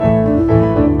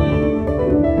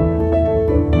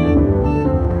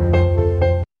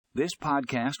This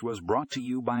podcast was brought to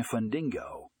you by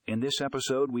Fundingo. In this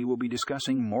episode, we will be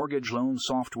discussing mortgage loan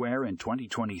software in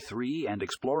 2023 and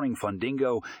exploring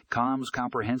Fundingo COM's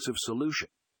comprehensive solution.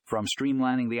 From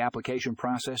streamlining the application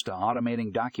process to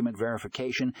automating document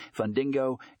verification,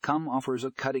 Fundingo COM offers a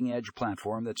cutting-edge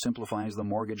platform that simplifies the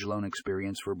mortgage loan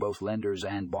experience for both lenders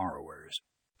and borrowers.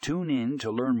 Tune in to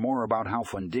learn more about how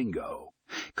Fundingo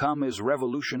COM is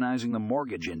revolutionizing the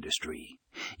mortgage industry.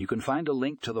 You can find a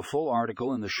link to the full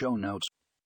article in the show notes.